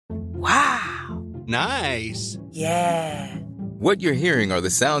Nice. Yeah. What you're hearing are the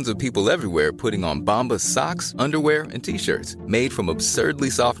sounds of people everywhere putting on Bombas socks, underwear, and T-shirts made from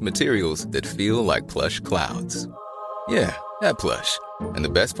absurdly soft materials that feel like plush clouds. Yeah, that plush. And the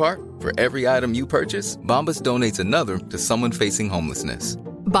best part? For every item you purchase, Bombas donates another to someone facing homelessness.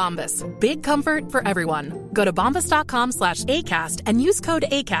 Bombas. Big comfort for everyone. Go to bombas.com/ACAST and use code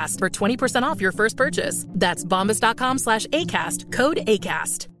ACAST for 20% off your first purchase. That's bombas.com/ACAST. Code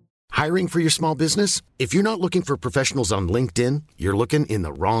ACAST. Hiring for your small business? If you're not looking for professionals on LinkedIn, you're looking in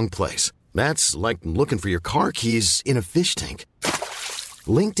the wrong place. That's like looking for your car keys in a fish tank.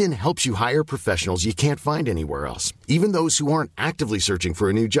 LinkedIn helps you hire professionals you can't find anywhere else, even those who aren't actively searching for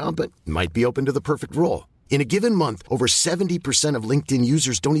a new job but might be open to the perfect role. In a given month, over 70% of LinkedIn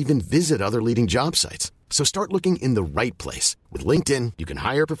users don't even visit other leading job sites. So start looking in the right place. With LinkedIn, you can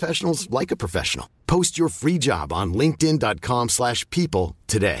hire professionals like a professional. Post your free job on linkedin.com/people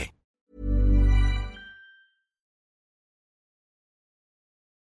today.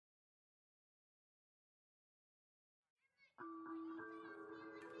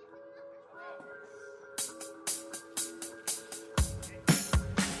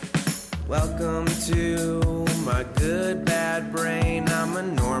 Welcome to my good bad brain. I'm a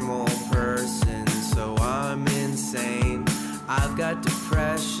normal person, so I'm insane. I've got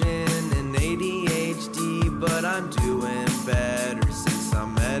depression and ADHD, but I'm doing better since I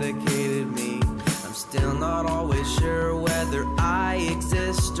medicated me. I'm still not always sure whether I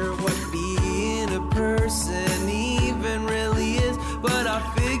exist or what being a person even really is, but I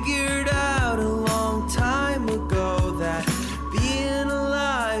figured out a long time ago that being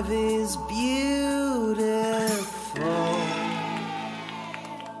alive is beautiful.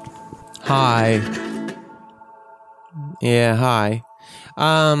 Hi. Yeah, hi.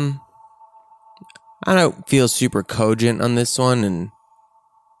 I don't feel super cogent on this one, and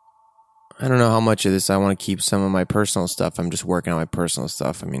I don't know how much of this I want to keep some of my personal stuff. I'm just working on my personal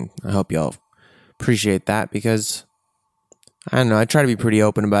stuff. I mean, I hope y'all appreciate that, because I don't know, I try to be pretty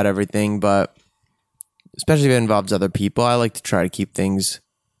open about everything, but especially if it involves other people, I like to try to keep things,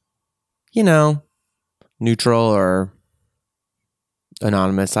 you know, neutral or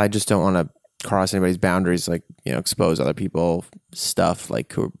anonymous. I just don't want to cross anybody's boundaries, like, you know, expose other people stuff,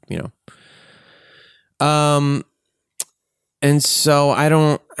 like, who, you know. And so I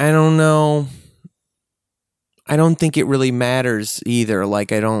don't know. I don't think it really matters either.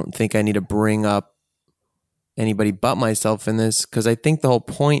 Like, I don't think I need to bring up anybody but myself in this, because I think the whole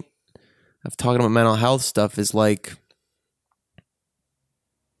point of talking about mental health stuff is like,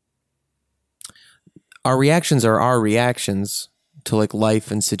 our reactions are our reactions to like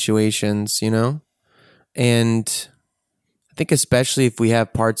life and situations, you know? And I think especially if we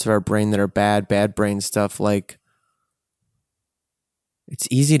have parts of our brain that are bad brain stuff, like, it's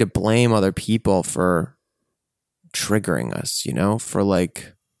easy to blame other people for triggering us, you know? For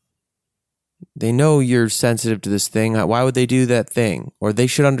like, they know you're sensitive to this thing. Why would they do that thing? Or they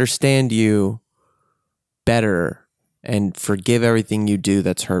should understand you better and forgive everything you do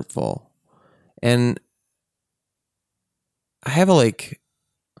that's hurtful. And I have a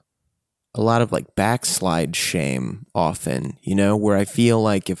lot of like backslide shame often, you know, where I feel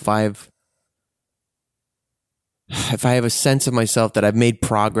like if I have a sense of myself that I've made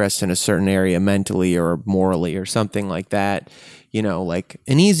progress in a certain area mentally or morally or something like that, you know, like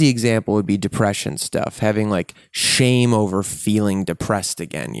an easy example would be depression stuff, having like shame over feeling depressed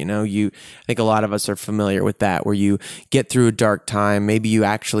again. You know, I think a lot of us are familiar with that, where you get through a dark time. Maybe you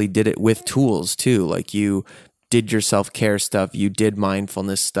actually did it with tools too. Like, you did your self-care stuff, you did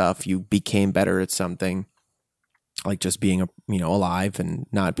mindfulness stuff, you became better at something, like just being, alive and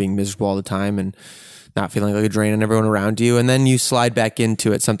not being miserable all the time and not feeling like a drain on everyone around you. And then you slide back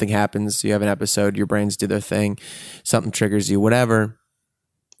into it. Something happens. You have an episode. Your brains do their thing. Something triggers you, whatever.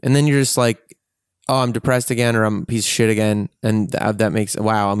 And then you're just like, oh, I'm depressed again, or I'm a piece of shit again. And that makes,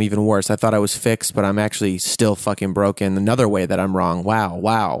 wow, I'm even worse. I thought I was fixed, but I'm actually still fucking broken. Another way that I'm wrong.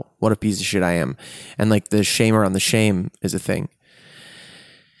 Wow. What a piece of shit I am. And like the shame around the shame is a thing.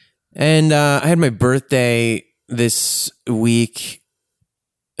 And I had my birthday this week.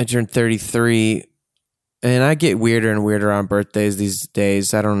 I turned 33. And I get weirder and weirder on birthdays these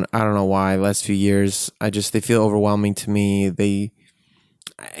days. I don't know why. Last few years, they feel overwhelming to me.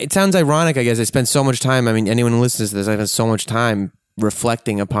 It sounds ironic, I guess. I spend so much time. I mean, anyone who listens to this, I spend so much time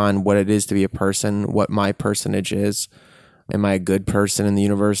reflecting upon what it is to be a person, what my personage is. Am I a good person in the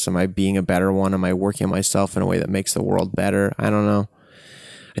universe? Am I being a better one? Am I working on myself in a way that makes the world better? I don't know.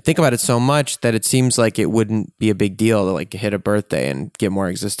 I think about it so much that it seems like it wouldn't be a big deal to like hit a birthday and get more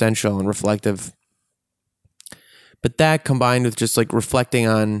existential and reflective. But that combined with just like reflecting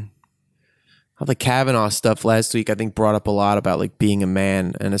on how the Kavanaugh stuff last week, I think, brought up a lot about like being a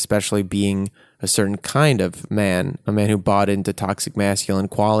man, and especially being a certain kind of man, a man who bought into toxic masculine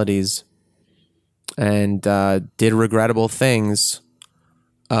qualities and did regrettable things,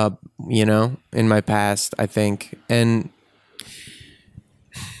 you know, in my past, I think. And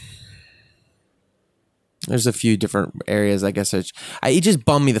there's a few different areas, I guess. It just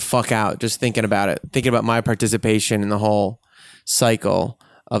bummed me the fuck out just thinking about it, thinking about my participation in the whole cycle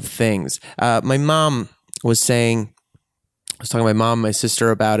of things. My mom was saying, I was talking to my mom and my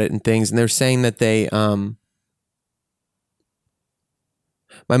sister about it and things, and they're saying that they,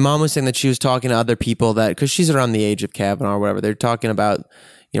 my mom was saying that she was talking to other people that, because she's around the age of Kavanaugh or whatever, they're talking about,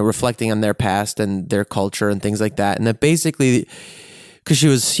 you know, reflecting on their past and their culture and things like that. And that basically, because she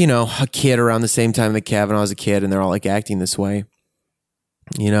was, you know, a kid around the same time that Kavanaugh was a kid, and they're all like acting this way,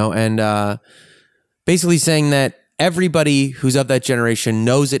 you know, and basically saying that everybody who's of that generation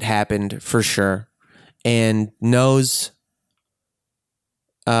knows it happened for sure, and knows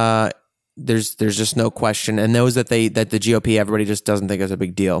there's just no question, and knows that the GOP, everybody just doesn't think it's a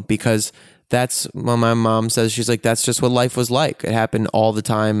big deal, because that's what my mom says. She's like, that's just what life was like. It happened all the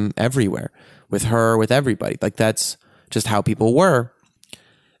time, everywhere, with her, with everybody. Like, that's just how people were.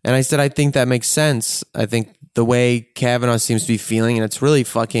 And I said, I think that makes sense. I think the way Kavanaugh seems to be feeling, and it's really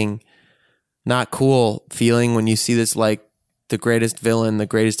fucking not cool feeling when you see this, like, the greatest villain, the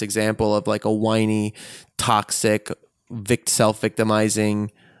greatest example of like a whiny, toxic,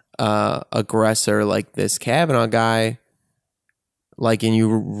 self-victimizing aggressor like this Kavanaugh guy, like, and you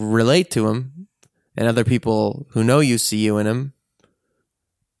relate to him, and other people who know you see you in him,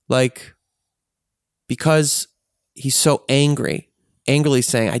 like, because he's so angrily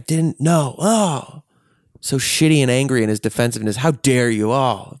saying, I didn't know, oh, so shitty and angry in his defensiveness. How dare you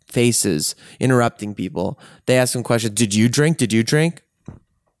all? Faces, interrupting people. They ask him questions. Did you drink? Did you drink?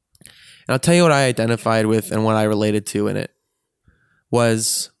 And I'll tell you what I identified with and what I related to in it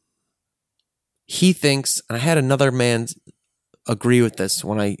was, he thinks, and I had another man agree with this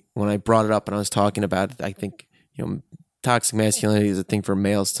when I brought it up and I was talking about it. I think, you know, toxic masculinity is a thing for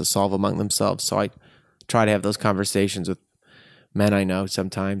males to solve among themselves. So I try to have those conversations with men I know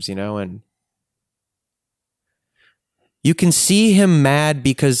sometimes, you know, and you can see him mad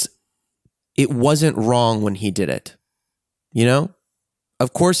because it wasn't wrong when he did it, you know?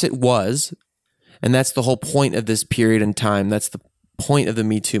 Of course it was, and that's the whole point of this period in time. That's the point of the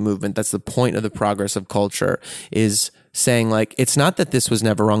Me Too movement. That's the point of the progress of culture, is saying, like, it's not that this was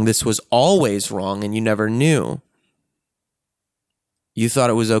never wrong. This was always wrong, and you never knew. You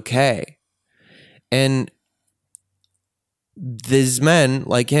thought it was okay. And these men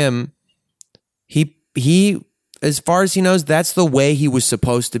like him, he as far as he knows, that's the way he was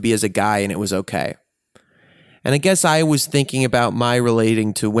supposed to be as a guy, and it was okay. And I guess I was thinking about my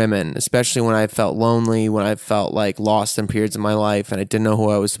relating to women, especially when I felt lonely, when I felt like lost in periods of my life and I didn't know who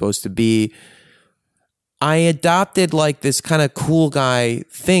I was supposed to be. I adopted like this kind of cool guy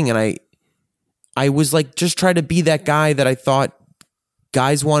thing, and I was like just trying to be that guy that I thought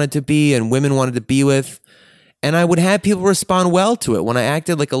guys wanted to be and women wanted to be with. And I would have people respond well to it when I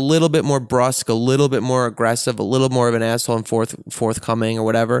acted like a little bit more brusque, a little bit more aggressive, a little more of an asshole and forthcoming or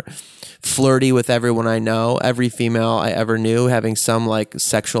whatever, flirty with everyone I know, every female I ever knew, having some like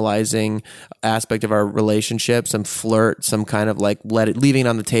sexualizing aspect of our relationship, some flirt, some kind of like leaving it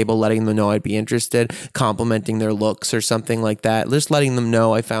on the table, letting them know I'd be interested, complimenting their looks or something like that, just letting them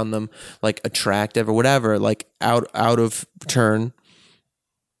know I found them like attractive or whatever, like out of turn,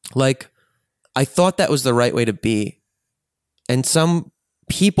 like. I thought that was the right way to be. And some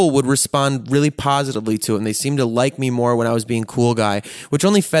people would respond really positively to it, and they seemed to like me more when I was being cool guy, which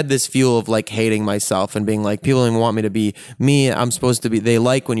only fed this fuel of like hating myself and being like, people don't even want me to be me. I'm supposed to be, they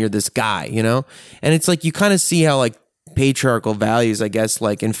like when you're this guy, you know? And it's like, you kind of see how like patriarchal values, I guess,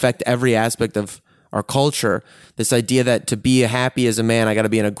 like infect every aspect of our culture. This idea that to be happy as a man, I got to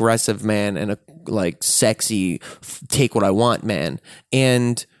be an aggressive man and a like sexy, take what I want man.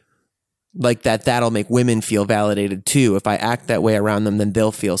 And like that'll make women feel validated too. If I act that way around them, then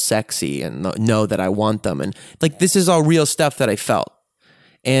they'll feel sexy and know that I want them. And like, this is all real stuff that I felt.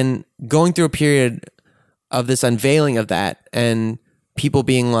 And going through a period of this unveiling of that and people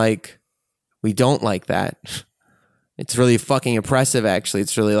being like, we don't like that. It's really fucking oppressive, actually.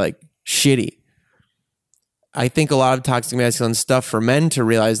 It's really like shitty. I think a lot of toxic masculine stuff for men to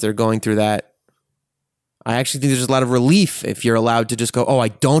realize they're going through that. I actually think there's a lot of relief if you're allowed to just go, oh, I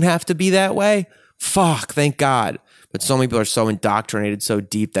don't have to be that way? Fuck, thank God. But so many people are so indoctrinated so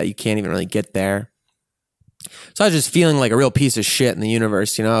deep that you can't even really get there. So I was just feeling like a real piece of shit in the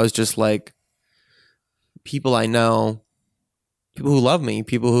universe, you know? I was just like, people I know people who love me,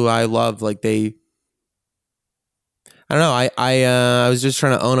 people who I love, like I don't know. I was just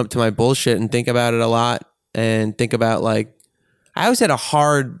trying to own up to my bullshit and think about it a lot, and think about like, I always had a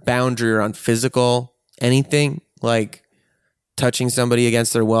hard boundary around physical anything, like touching somebody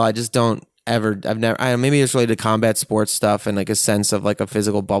against their will. I just don't ever, maybe it's related to combat sports stuff and like a sense of like a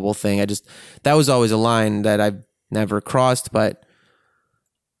physical bubble thing. That was always a line that I've never crossed. But,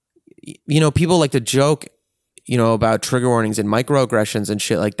 you know, people like to joke, you know, about trigger warnings and microaggressions and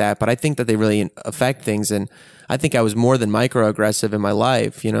shit like that. But I think that they really affect things. And I think I was more than microaggressive in my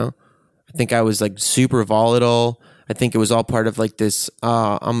life, you know? I think I was like super volatile. I think it was all part of like this,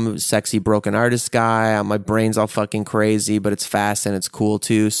 I'm a sexy broken artist guy. My brain's all fucking crazy, but it's fast and it's cool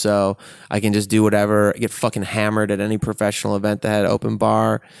too. So I can just do whatever, get fucking hammered at any professional event that had an open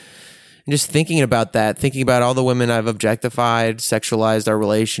bar. And just thinking about that, thinking about all the women I've objectified, sexualized our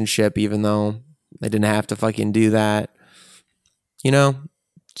relationship, even though I didn't have to fucking do that. You know,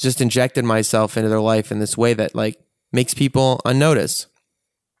 just injected myself into their life in this way that like makes people unnoticed.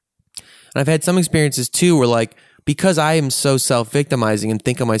 And I've had some experiences too where like, because I am so self-victimizing and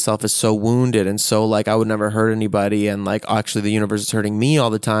think of myself as so wounded and so like I would never hurt anybody and like actually the universe is hurting me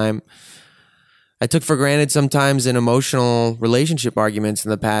all the time, I took for granted sometimes in emotional relationship arguments in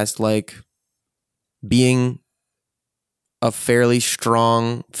the past, like being a fairly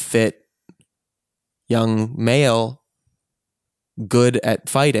strong, fit, young male, good at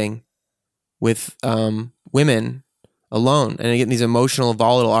fighting with women alone, and I get in these emotional,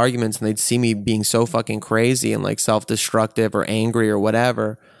 volatile arguments, and they'd see me being so fucking crazy and like self-destructive or angry or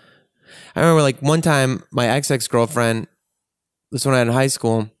whatever. I remember like one time my ex-girlfriend, this one I had in high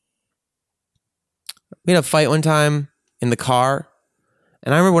school, we had a fight one time in the car.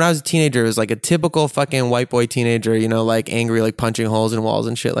 And I remember when I was a teenager, it was like a typical fucking white boy teenager, you know, like angry, like punching holes in walls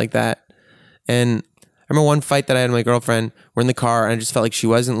and shit like that. And I remember one fight that I had with my girlfriend. We're in the car, and I just felt like she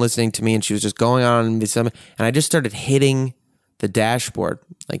wasn't listening to me, and she was just going on and I just started hitting the dashboard,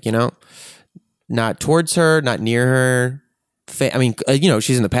 like, you know, not towards her, not near her. I mean, you know,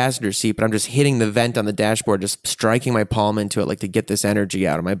 she's in the passenger seat, but I'm just hitting the vent on the dashboard, just striking my palm into it, like to get this energy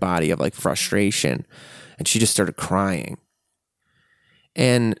out of my body of like frustration. And she just started crying,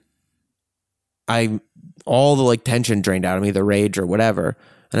 and all the like tension drained out of me, the rage or whatever.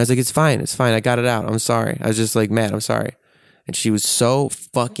 And I was like, it's fine. I got it out. I'm sorry. I was just like, man, I'm sorry. And she was so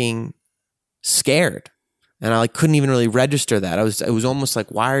fucking scared. And I like couldn't even really register that. It was almost like,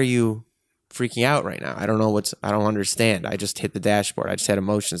 why are you freaking out right now? I don't understand. I just hit the dashboard. I just had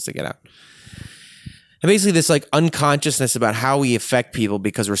emotions to get out. And basically this like unconsciousness about how we affect people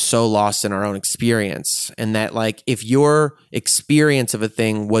because we're so lost in our own experience. And that like, if your experience of a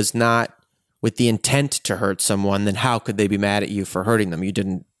thing was not with the intent to hurt someone, then how could they be mad at you for hurting them? You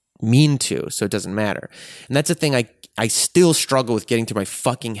didn't mean to, so it doesn't matter. And that's a thing I still struggle with getting to my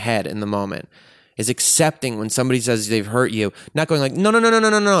fucking head in the moment, is accepting when somebody says they've hurt you, not going like,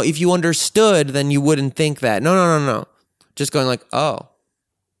 no. If you understood, then you wouldn't think that. No. Just going like, oh,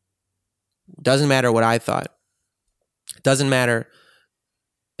 doesn't matter what I thought. It doesn't matter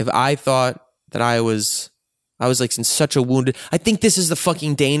if I thought that I was like in such a wounded. I think this is the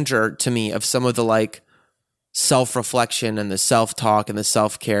fucking danger to me of some of the like self-reflection and the self-talk and the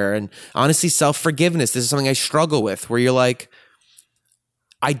self-care and honestly self-forgiveness. This is something I struggle with, where you're like,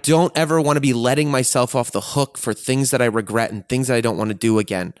 I don't ever want to be letting myself off the hook for things that I regret and things that I don't want to do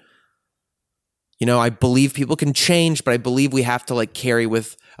again. You know, I believe people can change, but I believe we have to like carry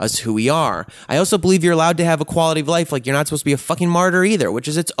with us who we are. I also believe you're allowed to have a quality of life. Like, you're not supposed to be a fucking martyr either, which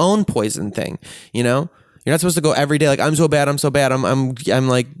is its own poison thing, you know? You're not supposed to go every day like, I'm so bad. I'm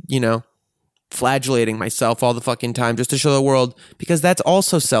like, you know, flagellating myself all the fucking time just to show the world, because that's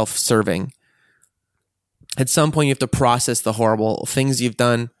also self-serving. At some point, you have to process the horrible things you've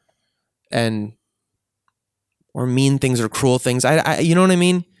done, or mean things or cruel things. You know what I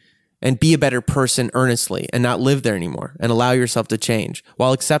mean? And be a better person earnestly and not live there anymore, and allow yourself to change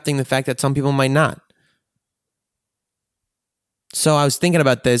while accepting the fact that some people might not. So I was thinking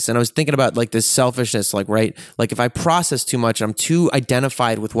about this, and I was thinking about like this selfishness, like, right? Like, if I process too much, I'm too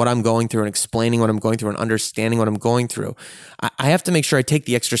identified with what I'm going through and explaining what I'm going through and understanding what I'm going through. I have to make sure I take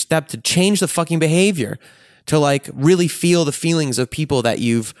the extra step to change the fucking behavior, to like really feel the feelings of people that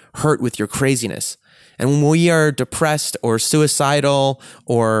you've hurt with your craziness. And when we are depressed or suicidal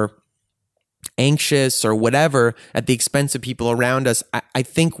or anxious or whatever at the expense of people around us, I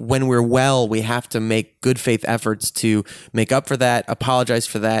think when we're well, we have to make good faith efforts to make up for that, apologize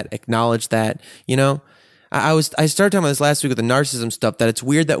for that, acknowledge that, you know? I started talking about this last week with the narcissism stuff, that it's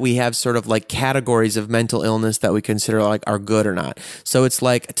weird that we have sort of like categories of mental illness that we consider like are good or not. So it's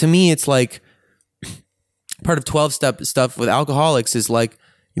like, to me, it's like part of 12-step stuff with alcoholics is like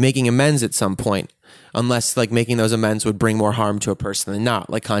you're making amends at some point, unless like making those amends would bring more harm to a person than not,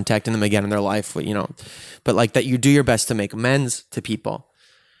 like contacting them again in their life, you know, but like that you do your best to make amends to people.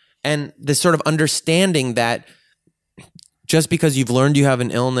 And this sort of understanding that just because you've learned you have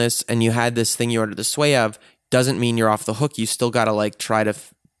an illness and you had this thing you're under the sway of doesn't mean you're off the hook. You still got to like try to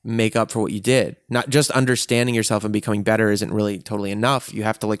make up for what you did. Not just understanding yourself and becoming better isn't really totally enough. You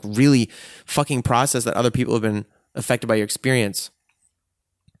have to like really fucking process that other people have been affected by your experience.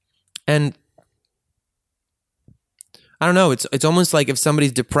 And I don't know, it's almost like if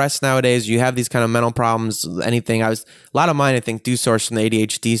somebody's depressed nowadays, you have these kind of mental problems, anything. A lot of mine, I think, do source from the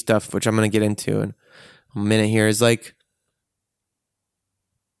ADHD stuff, which I'm going to get into in a minute here, is like,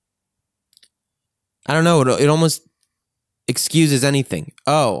 I don't know, it almost excuses anything.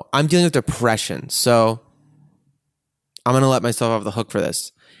 Oh, I'm dealing with depression, so I'm going to let myself off the hook for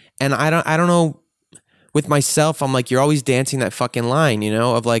this. And I don't know, with myself, I'm like, you're always dancing that fucking line, you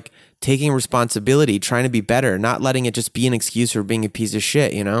know, of like taking responsibility, trying to be better, not letting it just be an excuse for being a piece of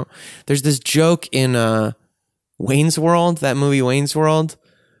shit, you know? There's this joke in Wayne's World, that movie Wayne's World,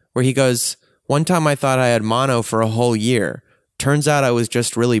 where he goes, one time I thought I had mono for a whole year. Turns out I was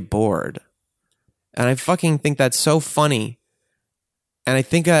just really bored. And I fucking think that's so funny. And I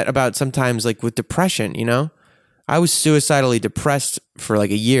think that about sometimes like with depression, you know? I was suicidally depressed for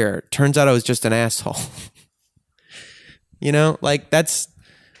like a year. Turns out I was just an asshole. You know, like that's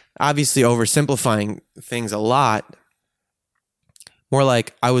obviously oversimplifying things a lot. More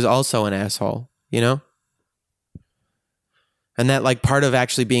like I was also an asshole, you know? And that like part of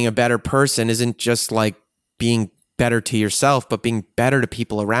actually being a better person isn't just like being better to yourself, but being better to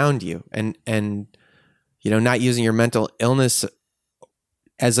people around you and you know, not using your mental illness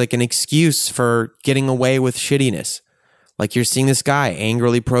as like an excuse for getting away with shittiness. Like you're seeing this guy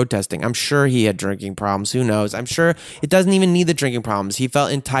angrily protesting. I'm sure he had drinking problems. Who knows? I'm sure it doesn't even need the drinking problems. He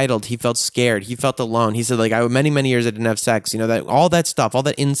felt entitled. He felt scared. He felt alone. He said like, many years I didn't have sex. You know, that all that stuff, all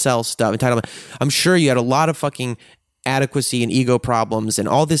that incel stuff, entitlement. I'm sure you had a lot of fucking adequacy and ego problems and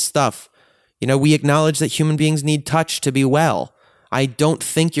all this stuff. You know, we acknowledge that human beings need touch to be well. I don't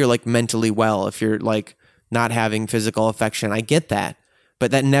think you're like mentally well if you're like not having physical affection. I get that. But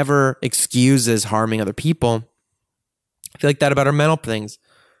that never excuses harming other people. I feel like that about our mental things.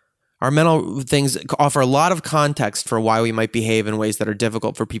 Our mental things offer a lot of context for why we might behave in ways that are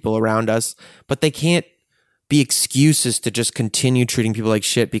difficult for people around us, but they can't be excuses to just continue treating people like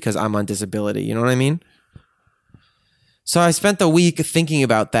shit because I'm on disability. You know what I mean? So I spent the week thinking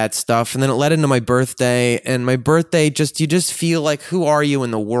about that stuff, and then it led into my birthday. And my birthday, you just feel like, who are you in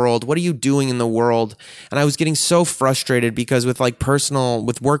the world? What are you doing in the world? And I was getting so frustrated because with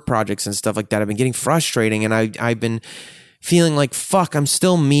work projects and stuff like that, I've been getting frustrating, and I've been feeling like, fuck, I'm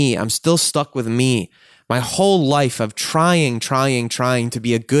still me. I'm still stuck with me. My whole life of trying to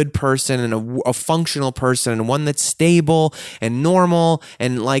be a good person and a functional person and one that's stable and normal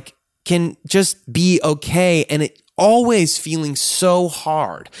and like can just be okay. And it always feeling so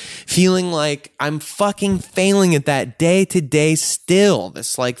hard, feeling like I'm fucking failing at that day to day still,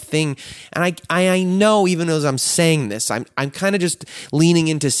 this like thing. And I know even as I'm saying this, I'm kind of just leaning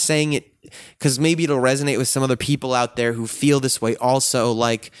into saying it because maybe it'll resonate with some other people out there who feel this way also,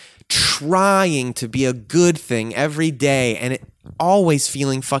 like trying to be a good thing every day and it always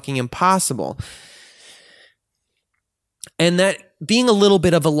feeling fucking impossible. And that being a little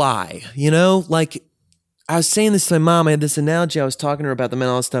bit of a lie, you know, like I was saying this to my mom. I had this analogy. I was talking to her about the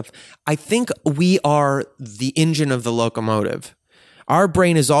mental health stuff. I think we are the engine of the locomotive. Our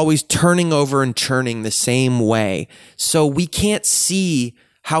brain is always turning over and churning the same way. So we can't see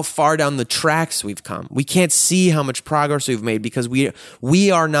how far down the tracks we've come. We can't see how much progress we've made because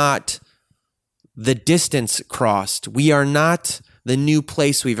we are not the distance crossed. We are not the new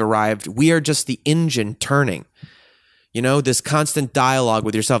place we've arrived. We are just the engine turning. You know, this constant dialogue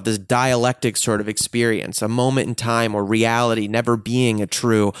with yourself, this dialectic sort of experience, a moment in time or reality never being a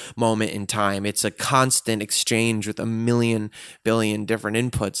true moment in time. It's a constant exchange with a million billion different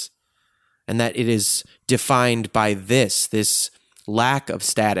inputs. And that it is defined by this lack of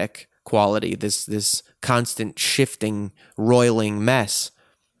static quality, this constant shifting, roiling mess.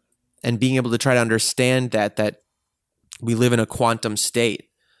 And being able to try to understand that we live in a quantum state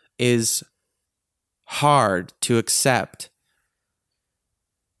is hard to accept.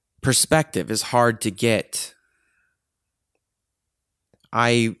 Perspective is hard to get.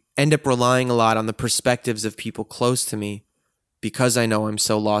 I end up relying a lot on the perspectives of people close to me because I know I'm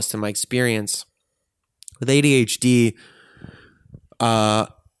so lost in my experience. With ADHD,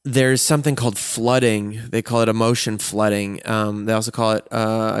 there's something called flooding. They call it emotion flooding. They also call it,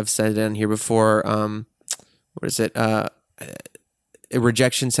 I've said it in here before, what is it?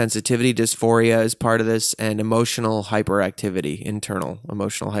 Rejection sensitivity dysphoria is part of this, and emotional hyperactivity, internal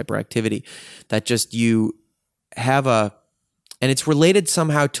emotional hyperactivity, that just you have and it's related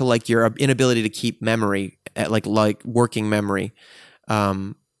somehow to like your inability to keep memory, like working memory.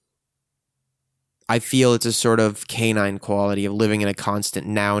 I feel it's a sort of canine quality of living in a constant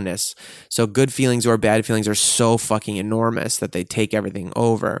nowness. So good feelings or bad feelings are so fucking enormous that they take everything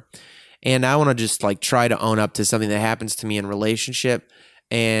over. And I want to just like try to own up to something that happens to me in relationship,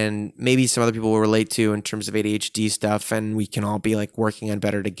 and maybe some other people will relate to in terms of ADHD stuff, and we can all be like working on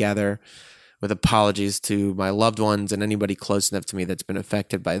better together, with apologies to my loved ones and anybody close enough to me that's been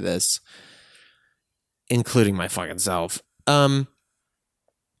affected by this, including my fucking self.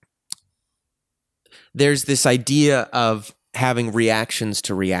 There's this idea of having reactions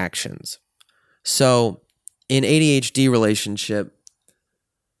to reactions. So in ADHD relationship,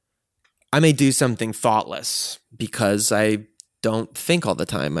 I may do something thoughtless because I don't think all the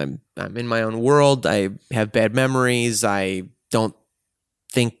time. I'm in my own world. I have bad memories. I don't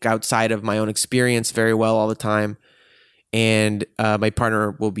think outside of my own experience very well all the time. And my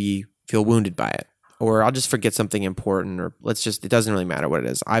partner will feel wounded by it. Or I'll just forget something important, or it doesn't really matter what it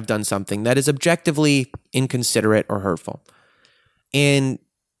is. I've done something that is objectively inconsiderate or hurtful. And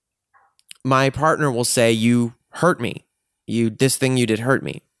my partner will say, you hurt me. This thing you did hurt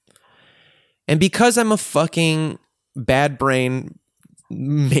me. And because I'm a fucking bad brain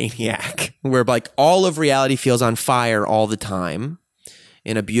maniac, where like all of reality feels on fire all the time,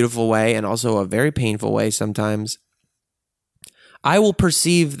 in a beautiful way and also a very painful way sometimes, I will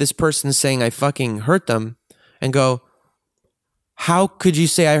perceive this person saying I fucking hurt them and go, how could you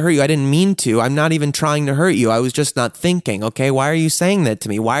say I hurt you? I didn't mean to. I'm not even trying to hurt you. I was just not thinking. Okay, why are you saying that to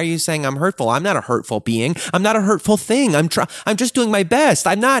me? Why are you saying I'm hurtful? I'm not a hurtful being. I'm not a hurtful thing. I'm just doing my best.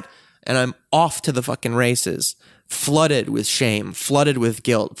 I'm not. And I'm off to the fucking races, flooded with shame, flooded with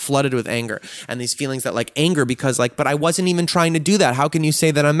guilt, flooded with anger, and these feelings that like anger because like, but I wasn't even trying to do that. How can you say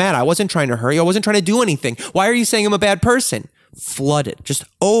that I'm mad? I wasn't trying to hurt you. I wasn't trying to do anything. Why are you saying I'm a bad person? Flooded, just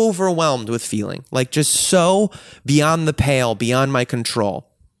overwhelmed with feeling, like just so beyond the pale, beyond my control.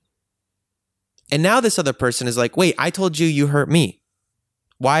 And now this other person is like, wait, I told you you hurt me.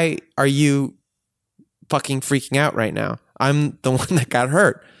 Why are you fucking freaking out right now? I'm the one that got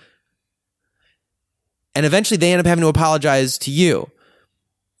hurt. And eventually they end up having to apologize to you.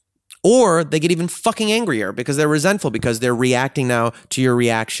 Or they get even fucking angrier because they're resentful because they're reacting now to your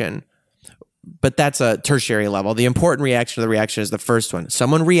reaction. But that's a tertiary level. The important reaction to the reaction is the first one.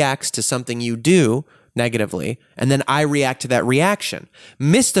 Someone reacts to something you do negatively, and then I react to that reaction.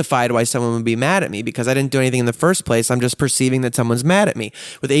 Mystified why someone would be mad at me because I didn't do anything in the first place. I'm just perceiving that someone's mad at me.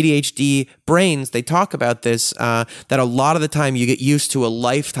 With ADHD brains, they talk about this, that a lot of the time you get used to a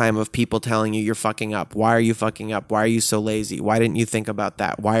lifetime of people telling you you're fucking up. Why are you fucking up? Why are you so lazy? Why didn't you think about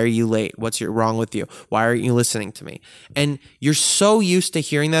that? Why are you late? What's wrong with you? Why aren't you listening to me? And you're so used to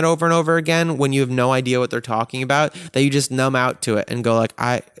hearing that over and over again when you have no idea what they're talking about that you just numb out to it and go like,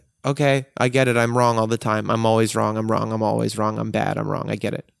 okay, I get it. I'm wrong all the time. I'm always wrong. I'm wrong. I'm always wrong. I'm bad. I'm wrong. I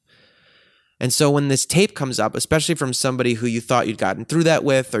get it. And so when this tape comes up, especially from somebody who you thought you'd gotten through that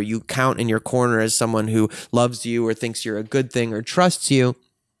with, or you count in your corner as someone who loves you or thinks you're a good thing or trusts you,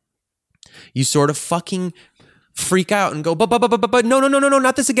 you sort of fucking freak out and go, but no,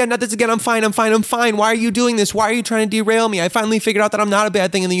 not this again. I'm fine. Why are you doing this? Why are you trying to derail me? I finally figured out that I'm not a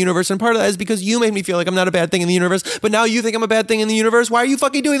bad thing in the universe. And part of that is because you made me feel like I'm not a bad thing in the universe, but now you think I'm a bad thing in the universe. Why are you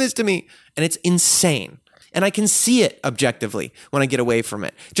fucking doing this to me? And it's insane. And I can see it objectively when I get away from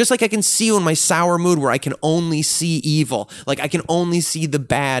it. Just like I can see in my sour mood where I can only see evil. Like I can only see the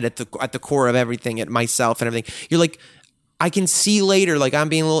bad at the core of everything, at myself and everything. You're like, I can see later, like I'm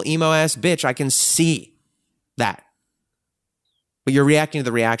being a little emo ass bitch. I can see that. But you're reacting to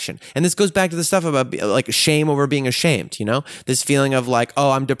the reaction. And this goes back to the stuff about like shame over being ashamed, you know? This feeling of like,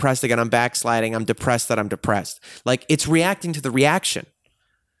 oh, I'm depressed again. I'm backsliding. I'm depressed that I'm depressed. Like it's reacting to the reaction.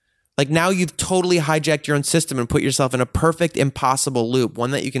 Like now you've totally hijacked your own system and put yourself in a perfect, impossible loop,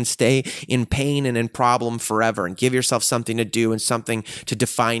 one that you can stay in pain and in problem forever and give yourself something to do and something to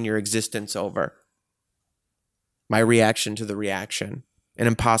define your existence over. My reaction to the reaction, an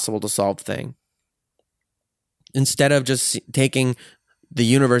impossible to solve thing. Instead of just taking the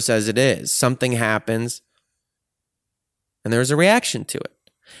universe as it is, something happens and there's a reaction to it.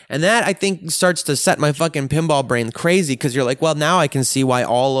 And that, I think, starts to set my fucking pinball brain crazy, because you're like, well, now I can see why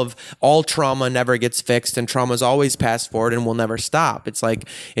all trauma never gets fixed, and trauma is always passed forward and will never stop. It's like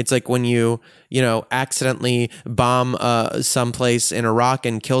when you accidentally bomb someplace in Iraq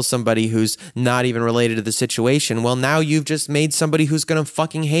and kill somebody who's not even related to the situation. Well, now you've just made somebody who's going to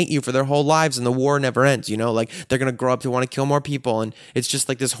fucking hate you for their whole lives, and the war never ends. Like, they're going to grow up to want to kill more people, and it's just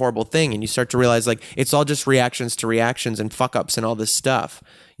like this horrible thing. And you start to realize, like, it's all just reactions to reactions and fuck ups and all this stuff.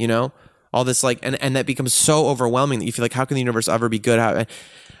 All this, like, and that becomes so overwhelming that you feel like, how can the universe ever be good? I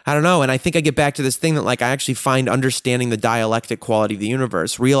don't know. And I think I get back to this thing that, like, I actually find understanding the dialectic quality of the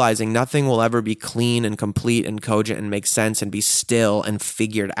universe, realizing nothing will ever be clean and complete and cogent and make sense and be still and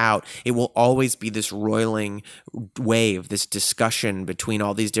figured out. It will always be this roiling wave, this discussion between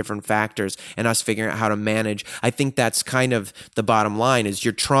all these different factors and us figuring out how to manage. I think that's kind of the bottom line, is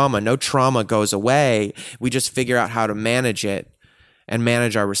your trauma. No trauma goes away. We just figure out how to manage it and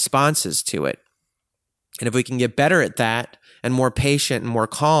manage our responses to it. And if we can get better at that and more patient and more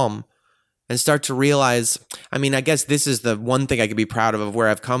calm and start to realize, I guess this is the one thing I could be proud of where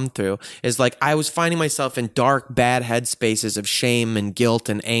I've come through, is like, I was finding myself in dark, bad headspaces of shame and guilt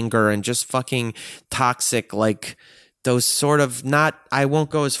and anger and just fucking toxic, like, those sort of, not, I won't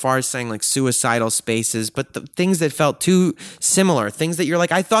go as far as saying like suicidal spaces, but the things that felt too similar, things that you're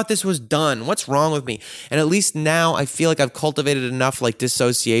like, I thought this was done. What's wrong with me? And at least now I feel like I've cultivated enough like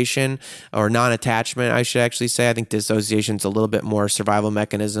dissociation or non-attachment, I should actually say. I think dissociation is a little bit more survival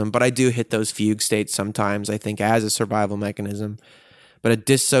mechanism, but I do hit those fugue states sometimes, I think, as a survival mechanism. But a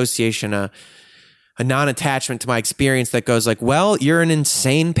dissociation, a non-attachment to my experience that goes like, well, you're in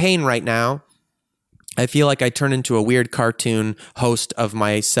insane pain right now. I feel like I turn into a weird cartoon host of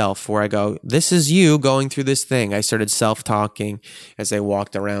myself where I go, this is you going through this thing. I started self-talking as I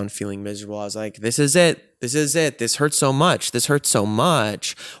walked around feeling miserable. I was like, this is it. This is it. This hurts so much. This hurts so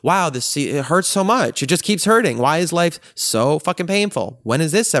much. Wow, it hurts so much. It just keeps hurting. Why is life so fucking painful? When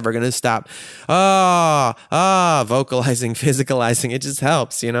is this ever going to stop? Vocalizing, physicalizing. It just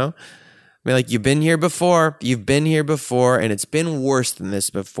helps, Like, you've been here before, and it's been worse than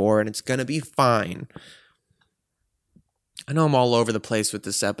this before, and it's going to be fine. I know I'm all over the place with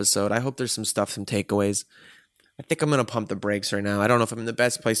this episode. I hope there's some takeaways. I think I'm going to pump the brakes right now. I don't know if I'm in the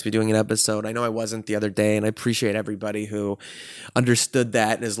best place to be doing an episode. I know I wasn't the other day, and I appreciate everybody who understood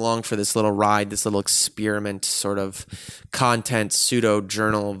that and has longed for this little ride, this little experiment sort of content,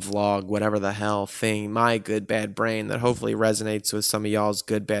 pseudo-journal, vlog, whatever the hell thing, my good, bad brain that hopefully resonates with some of y'all's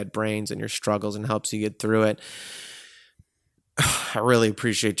good, bad brains and your struggles and helps you get through it. I really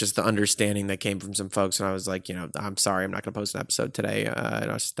appreciate just the understanding that came from some folks, and I was like, I'm sorry, I'm not going to post an episode today.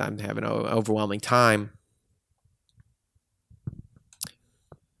 I'm having an overwhelming time.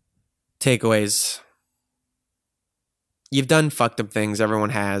 Takeaways. You've done fucked up things. Everyone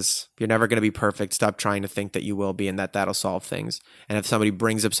has. You're never going to be perfect. Stop trying to think that you will be and that'll solve things. And if somebody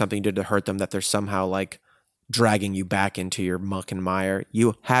brings up something to hurt them, that they're somehow like dragging you back into your muck and mire.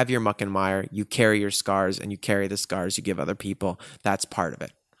 You have your muck and mire. You carry your scars, and you carry the scars you give other people. That's part of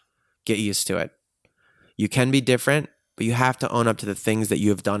it. Get used to it. You can be different, but you have to own up to the things that you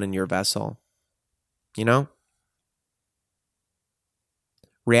have done in your vessel.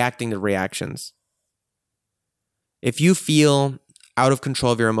 Reacting to reactions. If you feel out of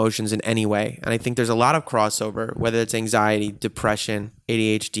control of your emotions in any way, and I think there's a lot of crossover, whether it's anxiety, depression,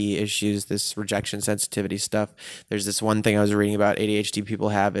 ADHD issues, this rejection sensitivity stuff. There's this one thing I was reading about ADHD people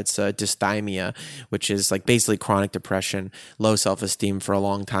have. It's dysthymia, which is like basically chronic depression, low self-esteem for a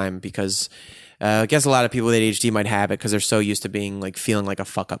long time, because I guess a lot of people with ADHD might have it because they're so used to feeling like a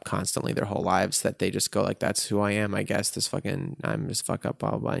fuck up constantly their whole lives that they just go like, that's who I am, I guess. I'm just fuck up, blah,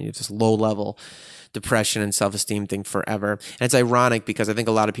 blah, blah. And you have this low level depression and self-esteem thing forever. And it's ironic because I think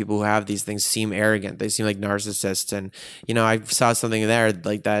a lot of people who have these things seem arrogant. They seem like narcissists. And, I saw something there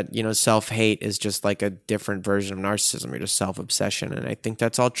like that, self-hate is just like a different version of narcissism or just self-obsession. And I think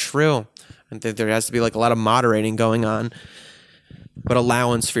that's all true. I think there has to be like a lot of moderating going on, but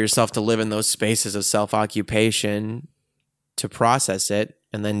allowance for yourself to live in those spaces of self-occupation to process it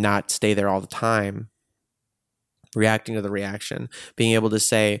and then not stay there all the time, reacting to the reaction, being able to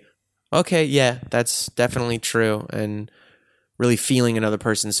say, okay, yeah, that's definitely true, and really feeling another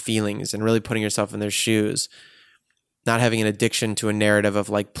person's feelings and really putting yourself in their shoes, not having an addiction to a narrative of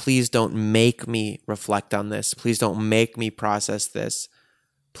like, please don't make me reflect on this. Please don't make me process this.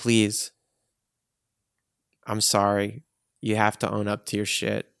 Please. I'm sorry. You have to own up to your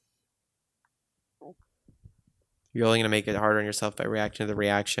shit. You're only going to make it harder on yourself by reacting to the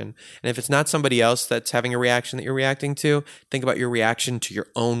reaction. And if it's not somebody else that's having a reaction that you're reacting to, think about your reaction to your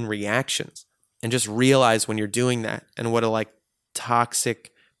own reactions and just realize when you're doing that and what a like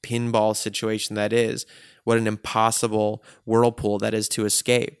toxic pinball situation that is. What an impossible whirlpool that is to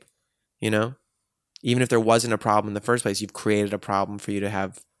escape, you know? Even if there wasn't a problem in the first place, you've created a problem for you to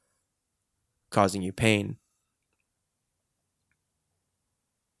have causing you pain.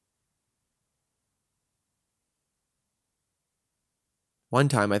 One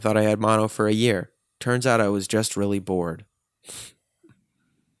time I thought I had mono for a year. Turns out I was just really bored.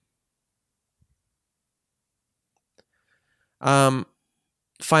 Final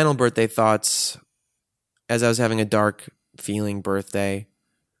birthday thoughts. As I was having a dark feeling birthday,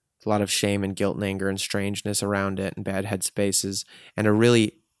 a lot of shame and guilt and anger and strangeness around it and bad headspaces, and a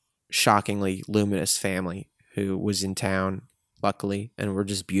really shockingly luminous family who was in town, luckily, and were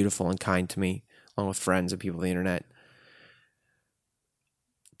just beautiful and kind to me, along with friends and people on the internet.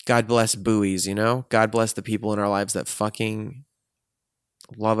 God bless buoys, you know? God bless the people in our lives that fucking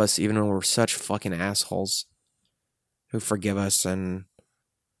love us even when we're such fucking assholes, who forgive us and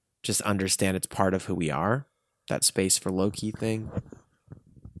just understand it's part of who we are. That space for Loki thing.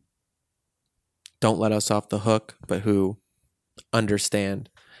 Don't let us off the hook, but who understand.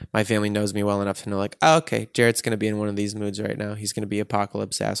 My family knows me well enough to know, like, oh, okay, Jarrett's going to be in one of these moods right now. He's going to be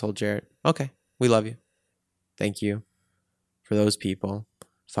apocalypse asshole Jarrett. Okay, we love you. Thank you for those people.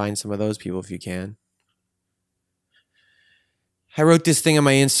 Find some of those people if you can. I wrote this thing on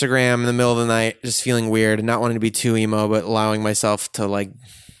my Instagram in the middle of the night, just feeling weird and not wanting to be too emo, but allowing myself to, like,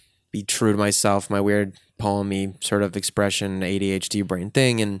 be true to myself, my weird poem-y sort of expression, ADHD brain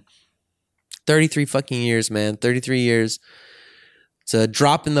thing. And 33 fucking years, man. 33 years. It's a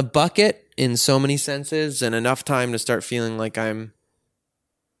drop in the bucket in so many senses, and enough time to start feeling like I'm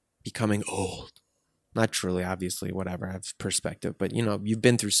becoming old. Not truly, obviously, whatever, I have perspective, but you know, you've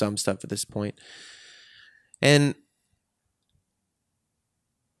been through some stuff at this point. And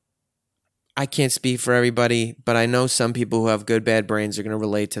I can't speak for everybody, but I know some people who have good, bad brains are going to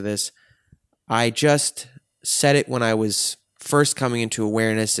relate to this. I just said it when I was first coming into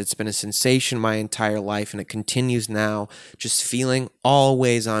awareness. It's been a sensation my entire life, and it continues now. Just feeling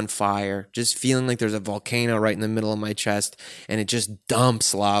always on fire, just feeling like there's a volcano right in the middle of my chest, and it just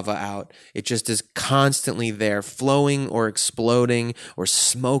dumps lava out. It just is constantly there, flowing or exploding or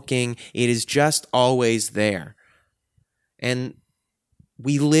smoking. It is just always there. And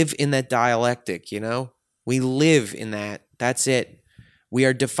we live in that dialectic, you know? We live in that. That's it. We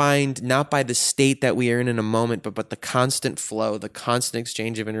are defined not by the state that we are in a moment, but the constant flow, the constant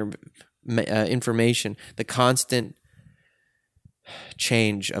exchange of information, the constant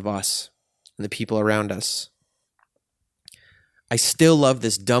change of us and the people around us. I still love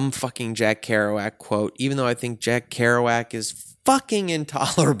this dumb fucking Jack Kerouac quote, even though I think Jack Kerouac is fucking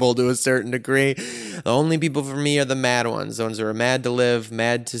intolerable to a certain degree. The only people for me are the mad ones, the ones who are mad to live,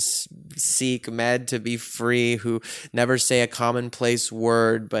 mad to seek, mad to be free, who never say a commonplace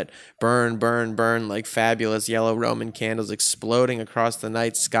word, but burn, burn, burn like fabulous yellow Roman candles exploding across the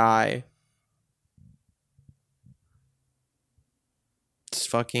night sky. It's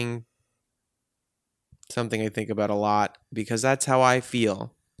fucking something I think about a lot, because that's how I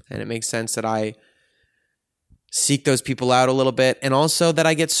feel. And it makes sense that I seek those people out a little bit, and also that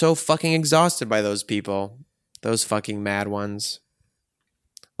I get so fucking exhausted by those people, those fucking mad ones.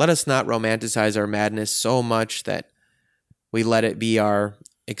 Let us not romanticize our madness so much that we let it be our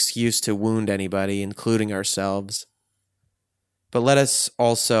excuse to wound anybody, including ourselves. But let us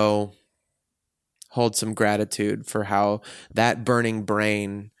also hold some gratitude for how that burning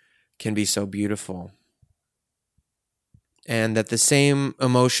brain can be so beautiful. And that the same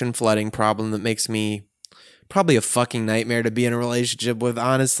emotion flooding problem that makes me probably a fucking nightmare to be in a relationship with,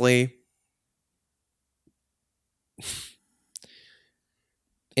 honestly.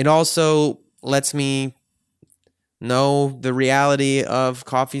 It also lets me know the reality of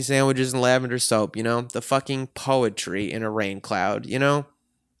coffee sandwiches and lavender soap, you know? The fucking poetry in a rain cloud, you know?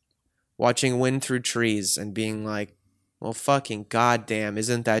 Watching wind through trees and being like, well, fucking goddamn,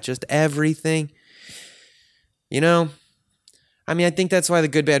 isn't that just everything? You know? I mean, I think that's why the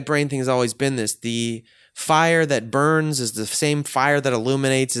good, bad brain thing has always been this. The fire that burns is the same fire that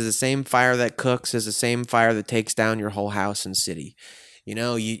illuminates, is the same fire that cooks, is the same fire that takes down your whole house and city. You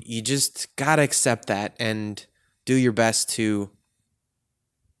know, you just gotta accept that and do your best to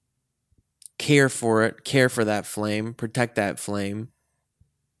care for it, care for that flame, protect that flame,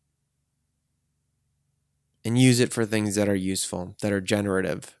 and use it for things that are useful, that are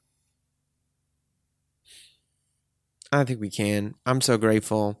generative. I think we can. I'm so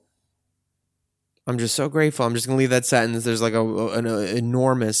grateful. I'm just so grateful. I'm just going to leave that sentence. There's like an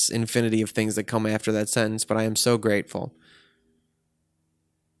enormous infinity of things that come after that sentence, but I am so grateful.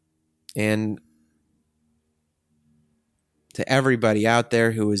 And to everybody out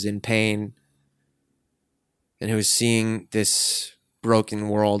there who is in pain and who is seeing this broken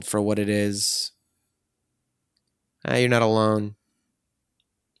world for what it is, you're not alone.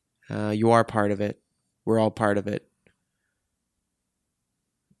 You are part of it. We're all part of it.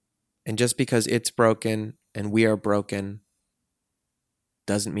 And just because it's broken and we are broken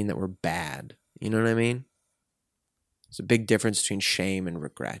doesn't mean that we're bad. You know what I mean? There's a big difference between shame and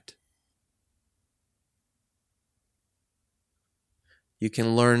regret. You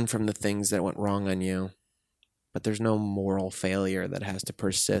can learn from the things that went wrong on you, but there's no moral failure that has to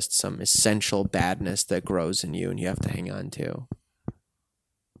persist, some essential badness that grows in you and you have to hang on to.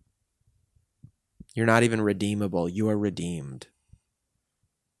 You're not even redeemable. You are redeemed.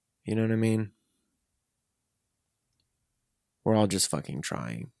 You know what I mean? We're all just fucking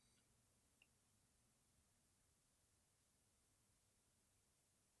trying.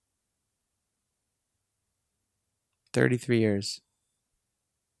 "33 years.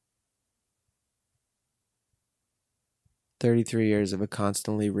 33 years of a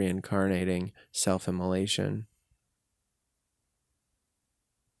constantly reincarnating self-immolation.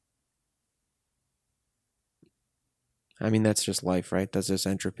 I mean, that's just life, right? That's just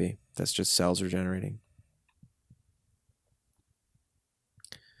entropy. That's just cells regenerating.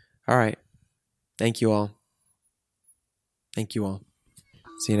 All right. Thank you all. Thank you all.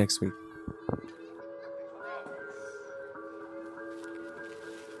 See you next week.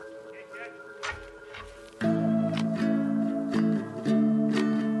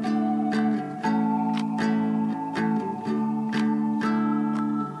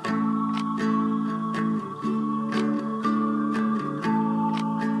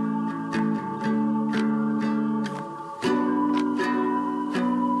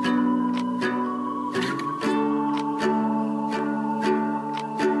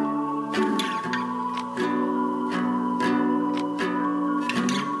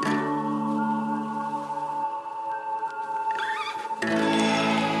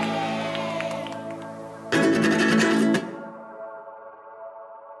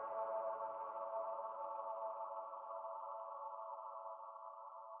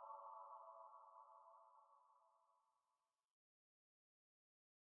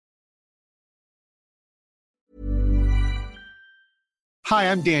 Hi,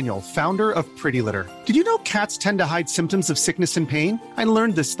 I'm Daniel, founder of Pretty Litter. Did you know cats tend to hide symptoms of sickness and pain? I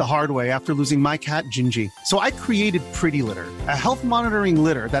learned this the hard way after losing my cat, Gingy. So I created Pretty Litter, a health monitoring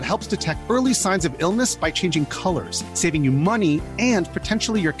litter that helps detect early signs of illness by changing colors, saving you money and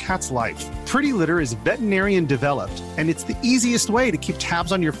potentially your cat's life. Pretty Litter is veterinarian developed, and it's the easiest way to keep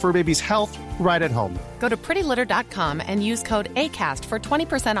tabs on your fur baby's health right at home. Go to prettylitter.com and use code ACAST for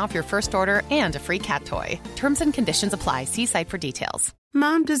 20% off your first order and a free cat toy. Terms and conditions apply. See site for details.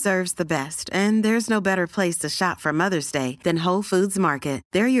 Mom deserves the best, and there's no better place to shop for Mother's Day than Whole Foods Market.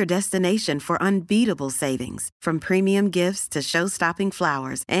 They're your destination for unbeatable savings, from premium gifts to show-stopping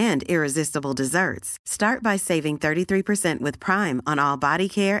flowers and irresistible desserts. Start by saving 33% with Prime on all body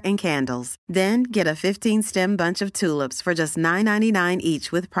care and candles. Then get a 15-stem bunch of tulips for just $9.99 each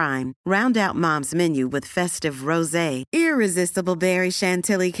with Prime. Round out Mom's menu with festive rosé, irresistible berry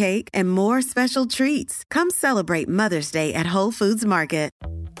chantilly cake, and more special treats. Come celebrate Mother's Day at Whole Foods Market.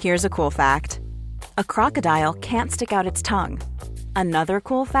 Here's a cool fact. A crocodile can't stick out its tongue. Another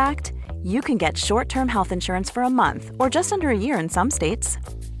cool fact, you can get short-term health insurance for a month or just under a year in some states.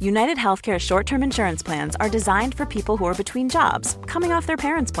 United Healthcare short-term insurance plans are designed for people who are between jobs, coming off their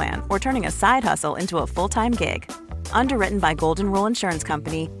parents' plan, or turning a side hustle into a full-time gig. Underwritten by Golden Rule Insurance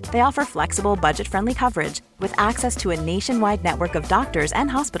Company, they offer flexible, budget-friendly coverage with access to a nationwide network of doctors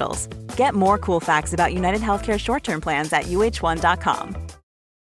and hospitals. Get more cool facts about United Healthcare short-term plans at uh1.com.